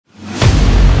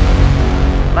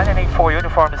84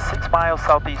 uniform is 6 miles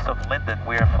southeast of Linden.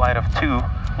 We are flight of 2,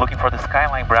 looking for the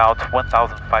Skyline route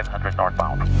 1500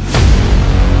 northbound.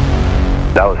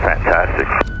 That was fantastic.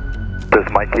 Does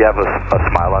Mikey have a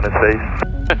smile on his face?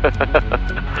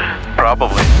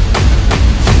 Probably.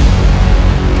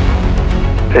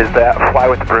 Is that Fly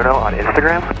with Bruno on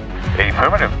Instagram?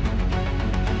 Affirmative.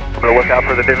 I'm gonna look out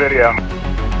for the new video.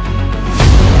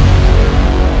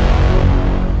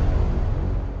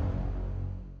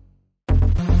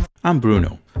 I'm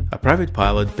Bruno, a private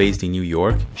pilot based in New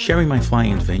York, sharing my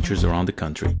flying adventures around the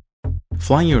country.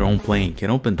 Flying your own plane can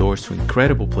open doors to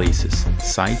incredible places,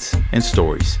 sights, and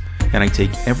stories, and I take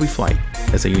every flight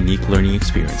as a unique learning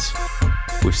experience.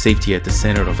 With safety at the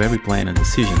center of every plan and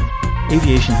decision,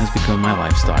 aviation has become my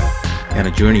lifestyle, and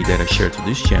a journey that I share to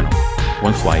this channel,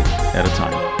 one flight at a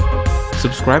time.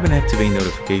 Subscribe and activate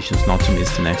notifications not to miss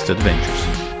the next adventures.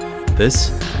 This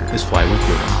is Fly with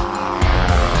Bruno.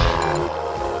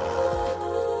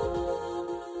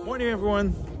 Morning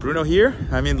everyone, Bruno here.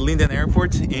 I'm in Linden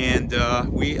Airport and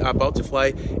we are about to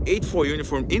fly 84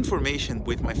 uniform information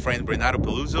with my friend Renato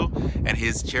Peluso and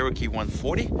his Cherokee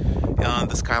 140 on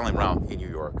the Skyline route in New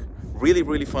York.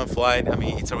 Really fun flight. I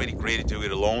mean, it's already great to do it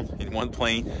alone in one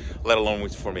plane, let alone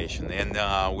with formation. And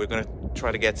we're gonna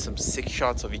try to get some sick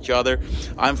shots of each other.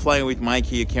 I'm flying with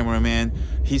Mikey, a cameraman.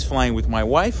 He's flying with my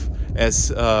wife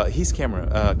as his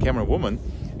camera woman.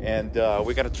 And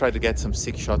we're gonna try to get some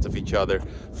sick shots of each other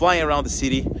flying around the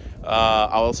city.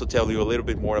 I'll also tell you a little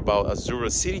bit more about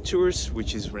Azura City Tours,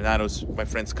 which is Renato's, my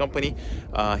friend's company.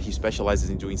 He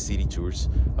specializes in doing city tours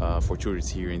for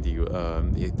tourists here in the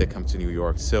that come to New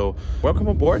York. So welcome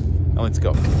aboard and let's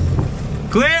go.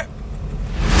 Clear.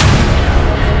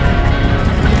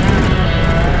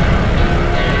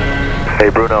 Hey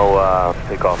Bruno,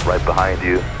 take off right behind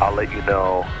you. I'll let you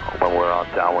know when we're on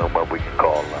downwind when we can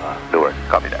call Newark.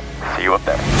 Copy that. See you up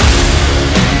there.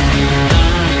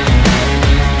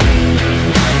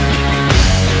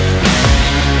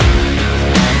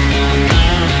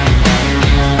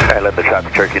 Alright, let the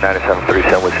traffic Cherokee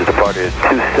 9737, which is departed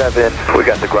 27. We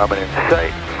got the Grumman in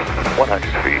sight, 100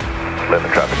 feet. Let the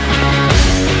traffic.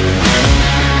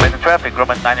 Let the traffic,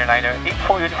 Grumman 999er,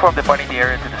 84 uniform departing the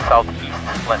area to the southeast.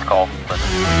 Let's call.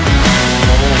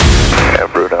 Yeah,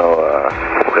 Bruno,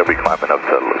 we're going to be climbing up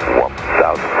to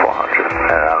 1,400,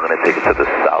 and I'm going to take it to the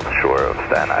south shore of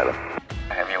Staten Island.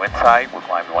 I have you inside, we'll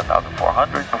climb to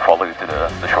 1,400 and follow you to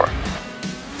the shore.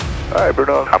 Alright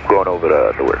Bruno, I'm going over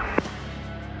to Newark.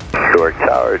 Newark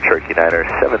Tower, Cherokee 9er,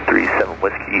 737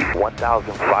 Whiskey,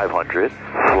 1,500,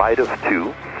 flight of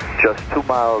 2, just 2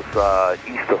 miles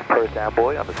east of Perth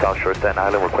Amboy on the south shore of Staten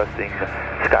Island, requesting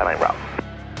Skyline route.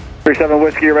 37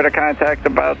 Whiskey, you're ready to contact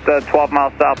about 12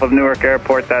 miles south of Newark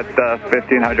Airport. That's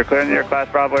 1500. Clear in the Class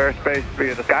Bravo airspace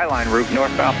via the Skyline route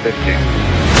northbound 15.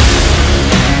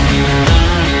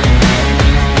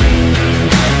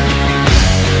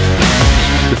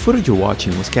 The footage you're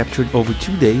watching was captured over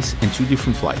 2 days and 2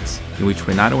 different flights, in which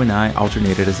Renato and I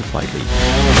alternated as a flight lead.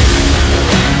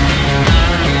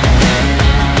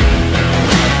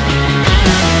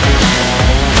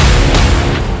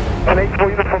 An 84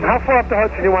 uniform, how far up the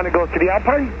Hudson you want to go? To the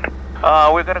Alpine?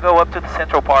 We're going to go up to the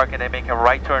Central Park and then make a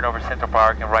right turn over Central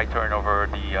Park and right turn over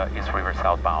the East River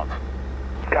southbound.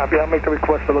 Copy, I'll make the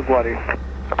request for LaGuardia.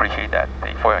 Appreciate that. The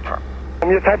 84 uniform.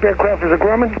 Your type aircraft is a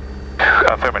Grumman?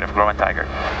 Affirmative, Grumman Tiger.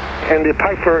 And the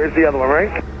Piper is the other one,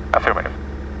 right? Affirmative.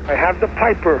 I have the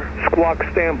Piper squawk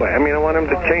standby. I mean, I want him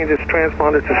to change his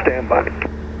transponder to standby.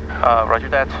 Roger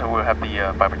that. We'll have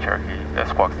the Piper Cherokee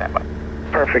squawk standby.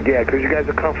 Perfect, yeah, because you guys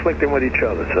are conflicting with each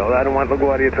other, so I don't want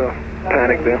LaGuardia to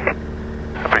panic there.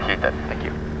 Appreciate that. Thank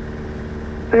you.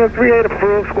 38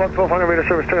 approved, squawk 1200, radar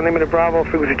service turn limited Bravo.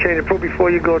 Frequency change approved before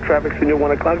you go. Traffic's in your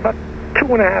 1 o'clock. About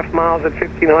 2.5 miles at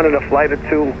 1500, a flight of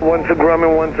 2. One's a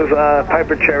Grumman, one's a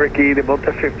Piper Cherokee. They're both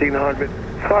at 1500.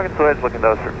 Squawk so it's looking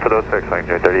for those folks on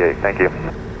 38. Thank you.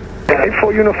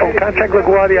 84 uniform, contact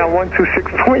LaGuardia on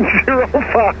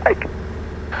 126.05.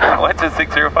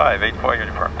 12605, 84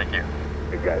 uniform. Thank you.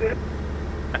 You got it.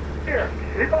 Here,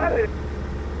 He's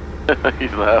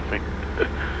laughing.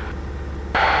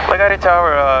 LaGuardia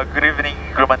Tower, good evening.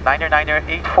 Grumman 999er,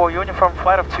 84 uniform,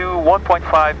 flight of 2,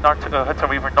 1.5 north Hudson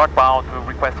River northbound. We're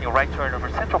requesting a right turn over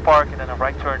Central Park and then a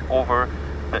right turn over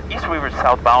the East River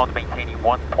southbound, maintaining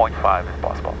 1.5 if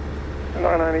possible.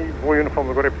 994 uniform,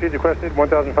 LaGuardia proceed requested,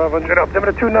 1,500.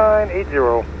 Altimeter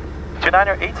 2980.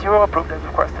 2980 approved as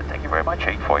requested. Thank you very much.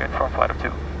 84 uniform, flight of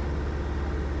 2.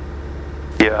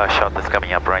 The shot that's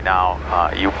coming up right now,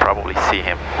 you probably see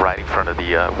him right in front of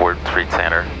the World Trade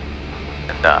Center.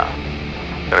 And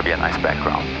gonna be a nice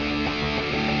background.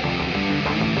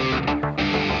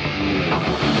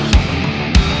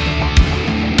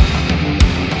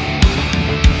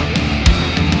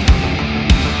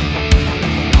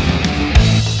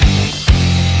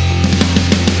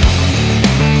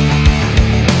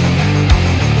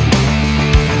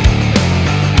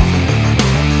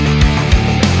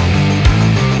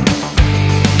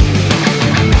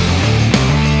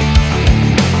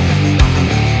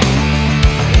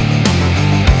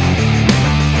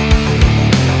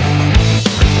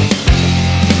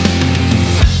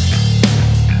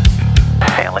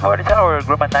 Tranquility Tower,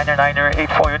 Grumman 9er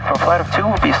 84 uniform flight of 2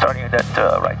 will be starting at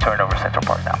that right turn over Central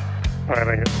Park now. Alright,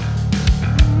 thank you.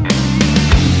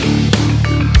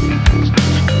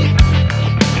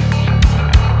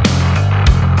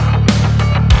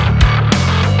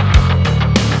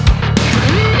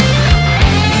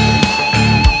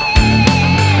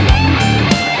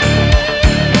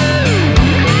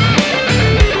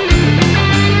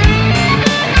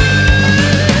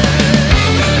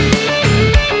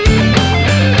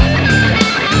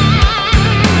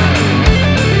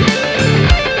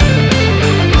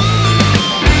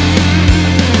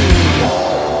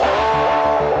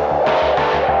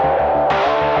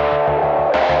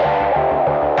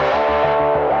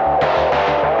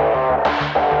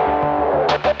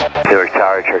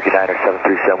 Turkey 9er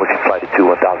 737, which is flight 2,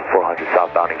 1400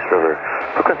 southbound East River,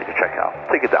 requesting a check out.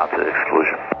 Take it down to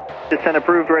exclusion. Descent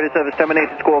approved, ready to service 78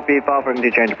 to squawk B, file for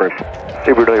change approved.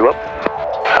 Hey Bruno, you up?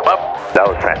 I'm up. That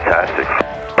was fantastic.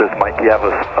 Does Mikey have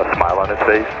a smile on his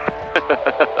face?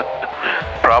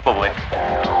 Probably.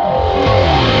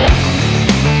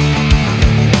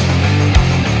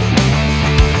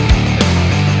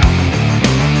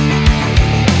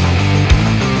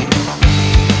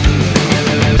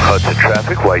 Hudson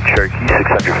traffic, White Cherokee,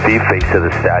 600 feet, face of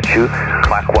the statue.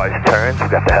 Clockwise turns, we've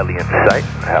got the heli in sight.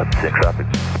 Hudson traffic.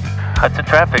 Hudson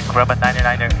traffic, Grumman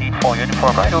 9er 84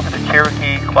 uniform right over the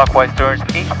Cherokee, clockwise turns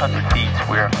 800 feet,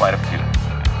 we're in flight of 2.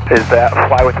 Is that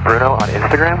Fly with Bruno on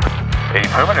Instagram?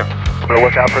 Affirmative. I'm gonna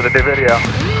look out for the new video.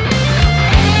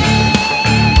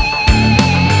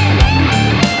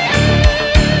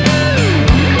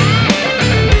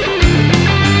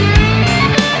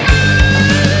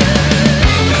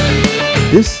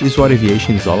 This is what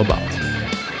aviation is all about.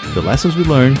 The lessons we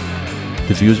learn,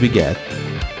 the views we get,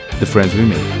 the friends we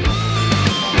make.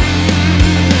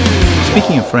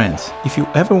 Speaking of friends, if you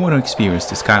ever want to experience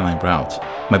the Skyline route,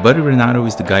 my buddy Renato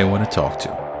is the guy you want to talk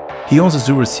to. He owns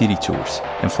Azura City Tours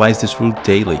and flies this route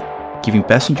daily, giving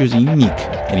passengers a unique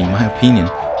and, in my opinion,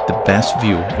 the best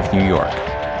view of New York.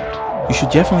 You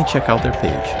should definitely check out their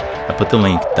page. I put the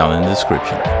link down in the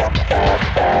description.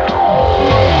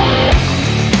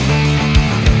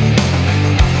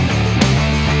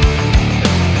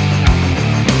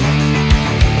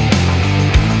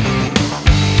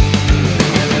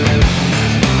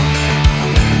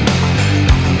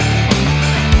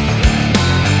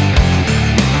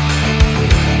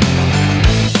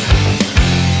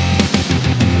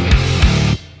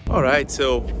 Alright,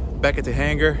 so back at the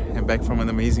hangar and back from an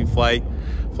amazing flight.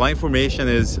 Flying formation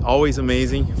is always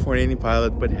amazing for any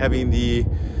pilot, but having the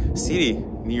city,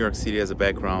 New York City as a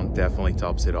background, definitely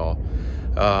tops it all.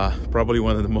 Probably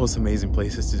one of the most amazing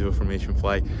places to do a formation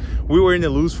flight. We were in a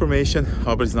loose formation,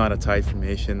 obviously not a tight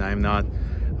formation. I'm not,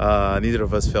 neither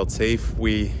of us felt safe.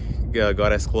 We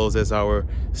got as close as our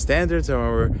standards,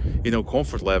 our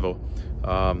comfort level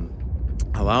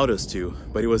allowed us to,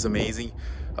 but it was amazing.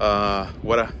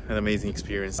 What an amazing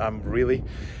experience. I'm really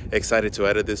excited to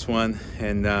edit this one,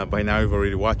 and by now you've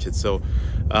already watched it, so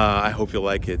I hope you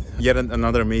like it. Yet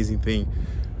another amazing thing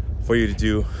for you to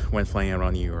do when flying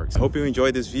around New York. I hope you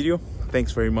enjoyed this video.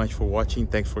 Thanks very much for watching.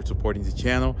 Thanks for supporting the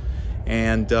channel,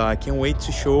 and I can't wait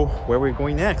to show where we're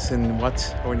going next and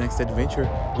what our next adventure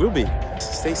will be.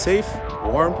 Stay safe,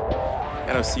 warm,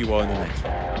 and I'll see you all in the next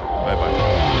one. Bye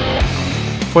bye.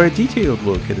 For a detailed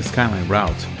look at the Skyline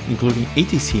route, including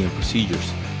ATC and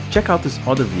procedures, check out this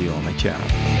other video on my channel.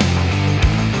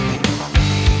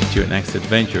 To your next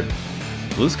adventure,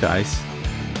 blue skies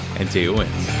and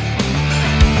tailwinds.